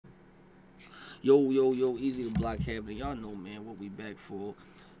Yo, Easy the Block Cabinet. Y'all know, man, what we back for.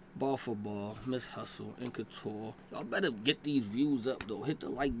 Ball for ball, Miss Hustle, and Couture. Y'all better get these views up, though. Hit the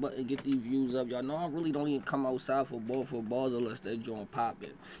like button, get these views up. Y'all know I really don't even come outside for balls unless that joint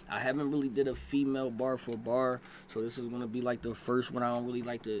popping. I haven't really did a female bar for bar, so this is going to be like the first one. I don't really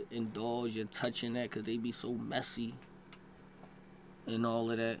like to indulge in touching that because they be so messy and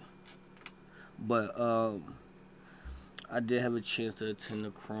all of that. But I did have a chance to attend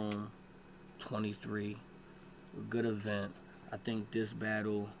the Chrome 23. A good event. I think this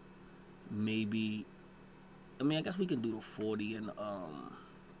battle maybe, I guess we can do the 40 and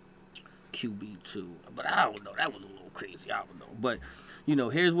QB2, but I don't know, that was a little crazy, I don't know, but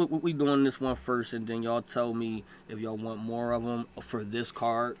here's what we doing this one first, and then y'all tell me if y'all want more of them for this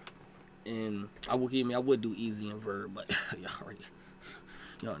card, and I would do Eazy and Verb, but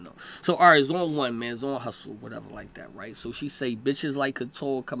y'all know. So alright, zone 1, man, zone Hustle, whatever like that, right? So she say bitches like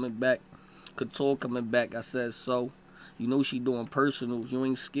Couture coming back, I said so. You know she doing personals. You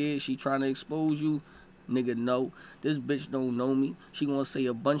ain't scared. She trying to expose you. Nigga, no. This bitch don't know me. She gonna say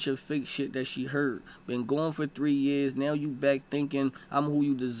a bunch of fake shit that she heard. Been gone for 3 years. Now you back thinking I'm who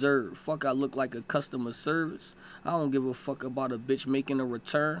you deserve. Fuck, I look like a customer service. I don't give a fuck about a bitch making a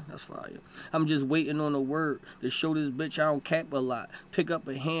return. That's fire. I'm just waiting on a word to show this bitch I don't cap a lot. Pick up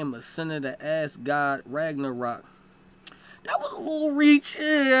a hammer. Send her to ask God Ragnarok. That was a little reach,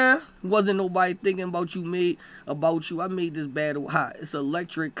 yeah. Wasn't nobody thinking about you. I made this battle hot. It's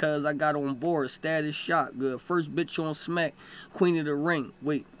electric cause I got on board. Status shot. Good. First bitch on smack. Queen of the ring.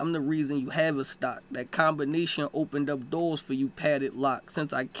 Wait, I'm the reason you have a stock. That combination opened up doors for you padded lock.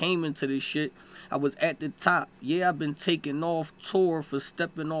 Since I came into this shit, I was at the top. Yeah, I've been taking off tour for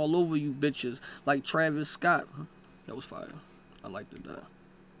stepping all over you bitches. Like Travis Scott. That was fire. I liked it that.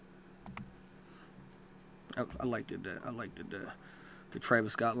 I liked it that. The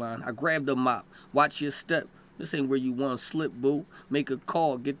Travis Scott line. I grabbed the mop. Watch your step. This ain't where you want to slip, boo. Make a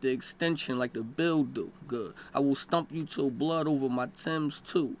call. Get the extension like the bill do. Good. I will stump you till blood over my Timbs,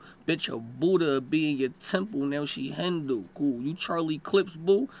 too. Bitch, a Buddha be in your temple. Now she Hindu. Cool. You Charlie Clips,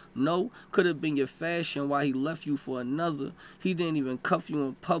 boo? No. Could have been your fashion while he left you for another. He didn't even cuff you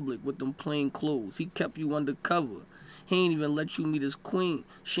in public with them plain clothes. He kept you undercover. He ain't even let you meet his queen.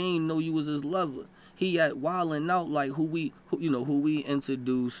 She ain't know you was his lover. He at wildin' out like who we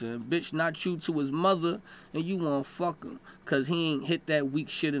introducing. Bitch, not you to his mother, and you wanna fuck him, cause he ain't hit that weak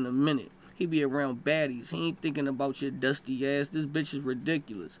shit in a minute. He be around baddies. He ain't thinking about your dusty ass. This bitch is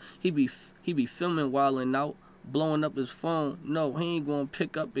ridiculous. He be filming wildin' out, blowing up his phone. No, he ain't gonna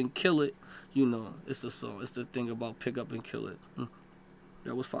pick up and kill it. It's the song. It's the thing about pick up and kill it.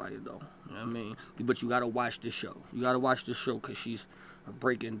 That was fire though. You know what I mean? But you gotta watch the show. You gotta watch the show cause she's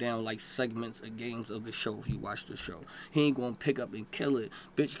breaking down like segments of games of the show if you watch the show. He ain't gonna pick up and kill it.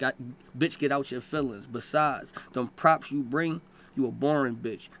 Bitch, get out your feelings. Besides, them props you bring, you a boring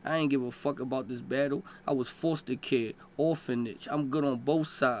bitch. I ain't give a fuck about this battle. I was foster kid, orphanage. I'm good on both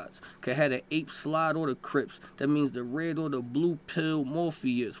sides. Could have the ape slide or the Crips. That means the red or the blue pill,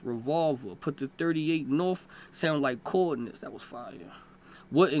 Morpheus, revolver. Put the 38 north, sound like coordinates. That was fire.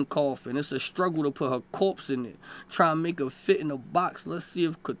 Wooden coffin. It's a struggle to put her corpse in it. Try and make her fit in a box. Let's see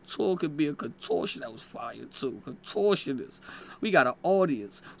if Couture could be a contortionist. That was fire too. Contortionist. We got an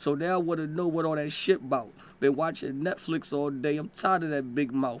audience. So they want to know what all that shit about. Been watching Netflix all day. I'm tired of that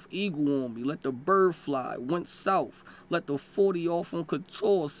big mouth. Eagle on me. Let the bird fly. Went south. Let the 40 off on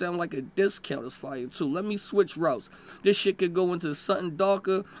Couture. Sound like a discount. It's fire too. Let me switch routes. This shit could go into something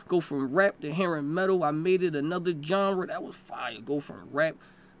darker. Go from rap to hearing metal. I made it another genre. That was fire. Go from rap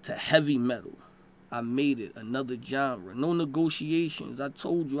to heavy metal. I made it another genre. No negotiations. I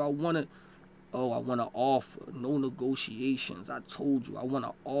told you I want to offer. No negotiations. I told you I want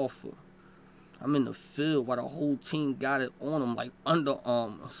to offer. I'm in the field while the whole team got it on them like Under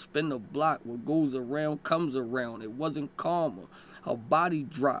Armour. Spin the block. What goes around comes around. It wasn't karma. Her body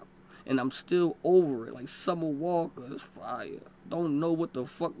dropped. And I'm still over it like Summer Walker. It's fire. Don't know what the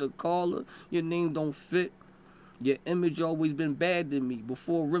fuck to call her. Your name don't fit. Your image always been bad to me.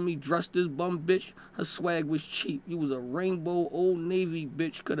 Before Remy dressed this bum bitch, her swag was cheap. You was a rainbow Old Navy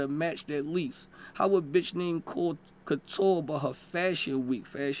bitch, could have matched at least. How a bitch named called Couture but her fashion week?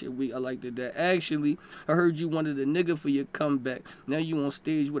 Fashion week, I liked it that. Actually, I heard you wanted a nigga for your comeback. Now you on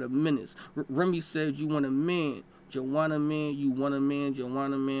stage with a menace. Remy said you want a man. Joanna man, you want a man,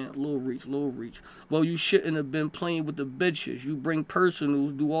 Joanna man, little reach. Well, you shouldn't have been playing with the bitches. You bring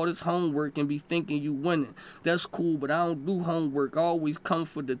personals, do all this homework, and be thinking you winning. That's cool, but I don't do homework. I always come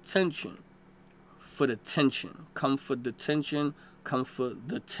for the tension. For the tension. Come for the tension, come for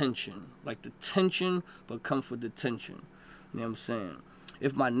the tension. Like the tension, but come for the tension. You know what I'm saying?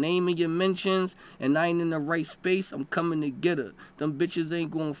 If my name in your mentions and I ain't in the right space, I'm coming to get her. Them bitches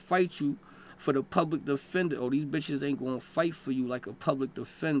ain't gonna fight you for the public defender. Oh, these bitches ain't gonna fight for you like a public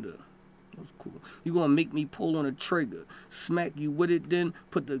defender. That's cool. You gonna make me pull on a trigger. Smack you with it then,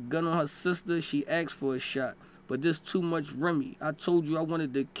 put the gun on her sister, she asked for a shot. But this too much Remy. I told you I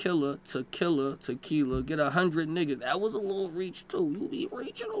wanted to kill her, tequila, get 100 niggas. That was a little reach too. You be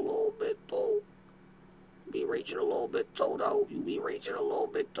reaching a little bit too. You be reaching a little bit too though. You be reaching a little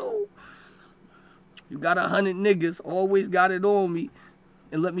bit too. You got 100 niggas, always got it on me.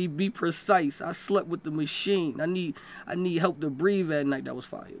 And let me be precise. I slept with the machine. I need help to breathe at night. That was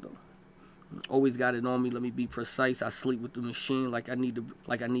fire though. Always got it on me. Let me be precise. I sleep with the machine like I need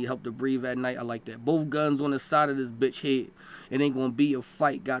help to breathe at night. I like that. Both guns on the side of this bitch head. It ain't gonna be a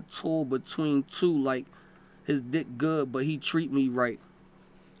fight. Got tore between two like his dick good, but he treat me right.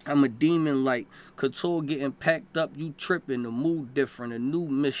 I'm a demon like Couture getting packed up, you tripping, the mood different, a new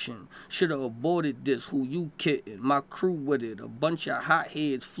mission. Shoulda aborted this, who you kidding? My crew with it, a bunch of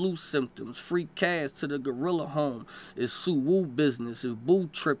hotheads, flu symptoms, free cash to the gorilla home. It's Suwoo business, it's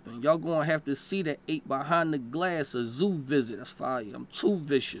boo tripping. Y'all gonna have to see that 8 behind the glass, a zoo visit. That's fire. I'm too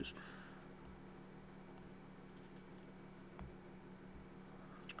vicious.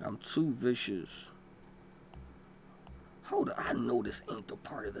 I'm too vicious. Hold up, I know this ain't the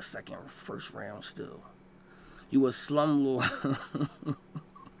part of the first round still. You a slumlord.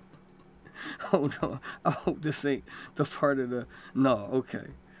 Hold on. I hope this ain't the part of the. No, okay.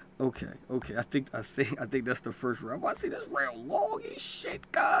 I think that's the first round. I see this round long as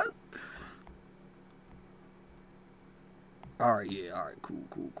shit, guys. Alright, yeah, alright, cool.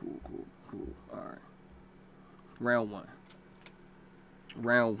 Alright. Round one.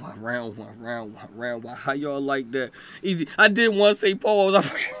 Round one. How y'all like that? Easy. I didn't want to say pause.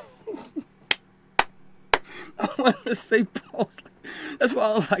 I wanted to say pause. That's why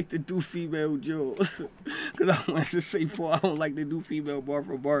I don't like to do female jokes. Because I wanted to say pause. I don't like to do female bar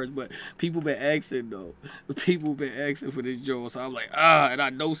for bars. But people been asking, though. People been asking for this joke. So I'm like, and I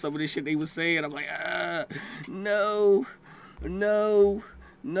know some of this shit they was saying. I'm like, no.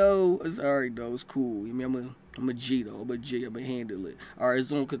 It's alright, though. It's cool. I mean, I'm a G, though. I'm going to handle it. Alright,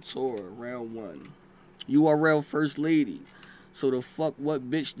 it's on Couture. Round one. URL First Lady. So the fuck what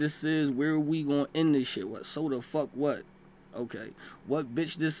bitch this is? Where we going to end this shit? What? So the fuck what? Okay. What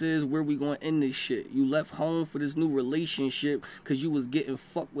bitch this is? Where we going to end this shit? You left home for this new relationship because you was getting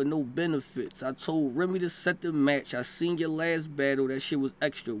fucked with no benefits. I told Remy to set the match. I seen your last battle. That shit was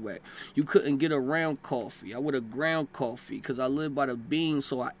extra wet. You couldn't get around coffee. I would have ground coffee because I live by the beans,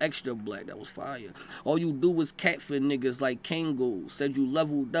 so I extra black. That was fire. All you do was cat for niggas like Kango. Said you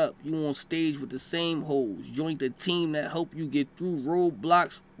leveled up. You on stage with the same hoes. Joined the team that helped you get through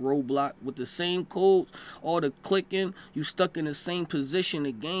roadblocks. Roadblock with the same codes, all the clicking, you stuck in the same position,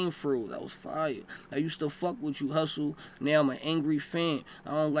 the game froze. That was fire. I used to fuck with you, hustle. Now I'm an angry fan. I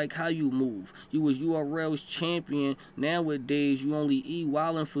don't like how you move. You was URL's champion. Nowadays you only eat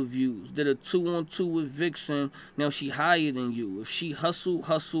wildin' for views. Did a 2-on-2 with Vixen. Now she higher than you. If she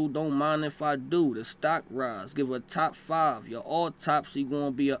hustle, don't mind if I do. The stock rise. Give her top 5. You're all tops. You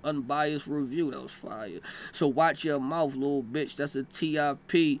gonna be an unbiased review. That was fire. So watch your mouth, little bitch. That's a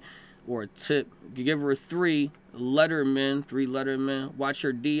TIP. Or a tip. Give her 3 Letterman. Watch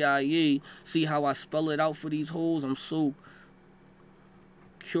her DIE. See how I spell it out for these hoes. I'm so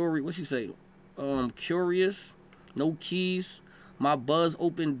curious. What she say? Curious. No keys. My buzz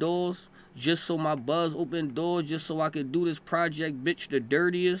open doors. Just so I could do this project, bitch, the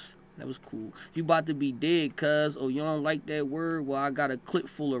dirtiest. That was cool. You about to be dead, cuz. Oh, you don't like that word? Well, I got a clip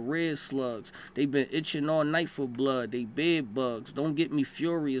full of red slugs. They been itching all night for blood. They bed bugs. Don't get me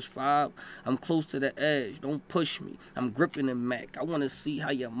furious, Fob. I'm close to the edge. Don't push me. I'm gripping the Mac. I want to see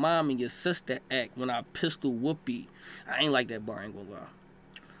how your mom and your sister act when I pistol whoopee. I ain't like that bar, I ain't gonna lie.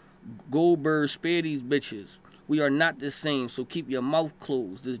 Goldberg, spare these bitches. We are not the same, so keep your mouth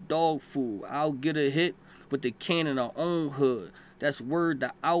closed. This dog food. I'll get a hit with the can in our own hood. That's word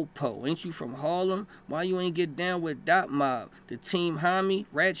to Alpo. Ain't you from Harlem? Why you ain't get down with Dot Mob? The team homie?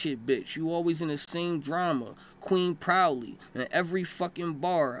 Ratchet bitch. You always in the same drama. Queen proudly. In every fucking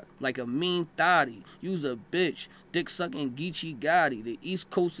bar. Like a mean thotty. You's a bitch. Dick sucking Geechee Gotti. The East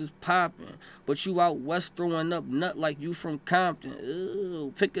Coast is popping. But you out west throwing up nut like you from Compton.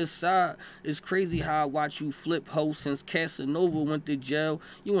 Ew. Pick a side. It's crazy how I watch you flip ho since Casanova went to jail.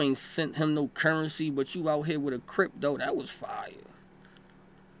 You ain't sent him no currency, but you out here with a crypto. That was fire.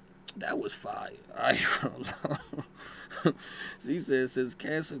 That was fire. She said, since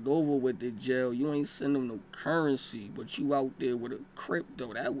Casanova went to jail, you ain't send him no currency, but you out there with a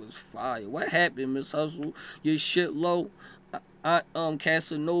crypto. That was fire. What happened, Miss Hustle? Your shit low?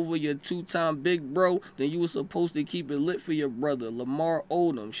 Casanova, your 2-time big bro, then you was supposed to keep it lit for your brother. Lamar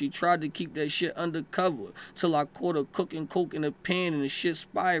Odom, she tried to keep that shit undercover till I caught her cooking coke in a pan and the shit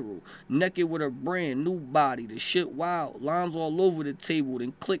spiral. Naked with her brand new body, the shit wild. Lines all over the table,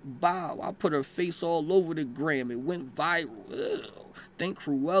 then click bow. I put her face all over the gram, it went viral. Ugh. Think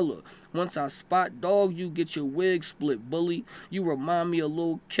Cruella. Once I spot dog, you get your wig split, bully. You remind me of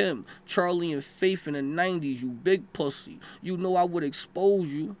Lil' Kim, Charlie and Faith in the 90s, you big pussy. You know I would expose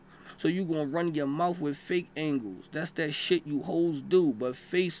you. So you gonna run your mouth with fake angles. That's that shit you hoes do. But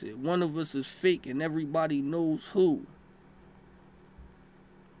face it, one of us is fake and everybody knows who.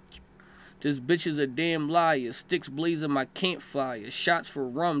 This bitch is a damn liar. Sticks blazing my campfire. Shots for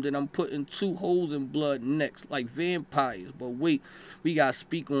rum, then I'm putting 2 holes in blood next, like vampires. But wait, we gotta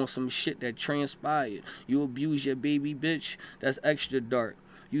speak on some shit that transpired. You abuse your baby bitch? That's extra dark.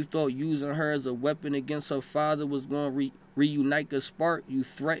 You thought using her as a weapon against her father was gonna reunite the spark? You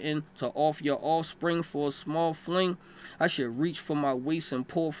threatened to off your offspring for a small fling? I should reach for my waist and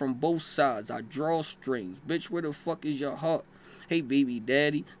pull from both sides. I draw strings. Bitch, where the fuck is your heart? Hey, baby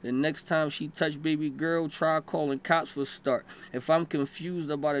daddy, the next time she touch baby girl, try calling cops for start. If I'm confused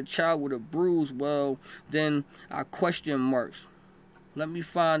about a child with a bruise, well, then I question marks. Let me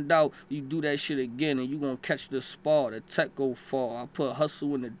find out you do that shit again and you gonna catch the spar. The tech go fall. I put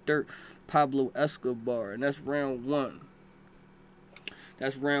hustle in the dirt, Pablo Escobar, and that's round 1.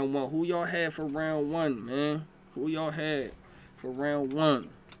 That's round 1. Who y'all had for round 1, man? Who y'all had for round 1?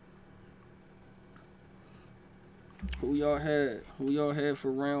 Who y'all had? Who y'all had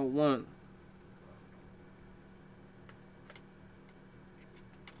for round 1?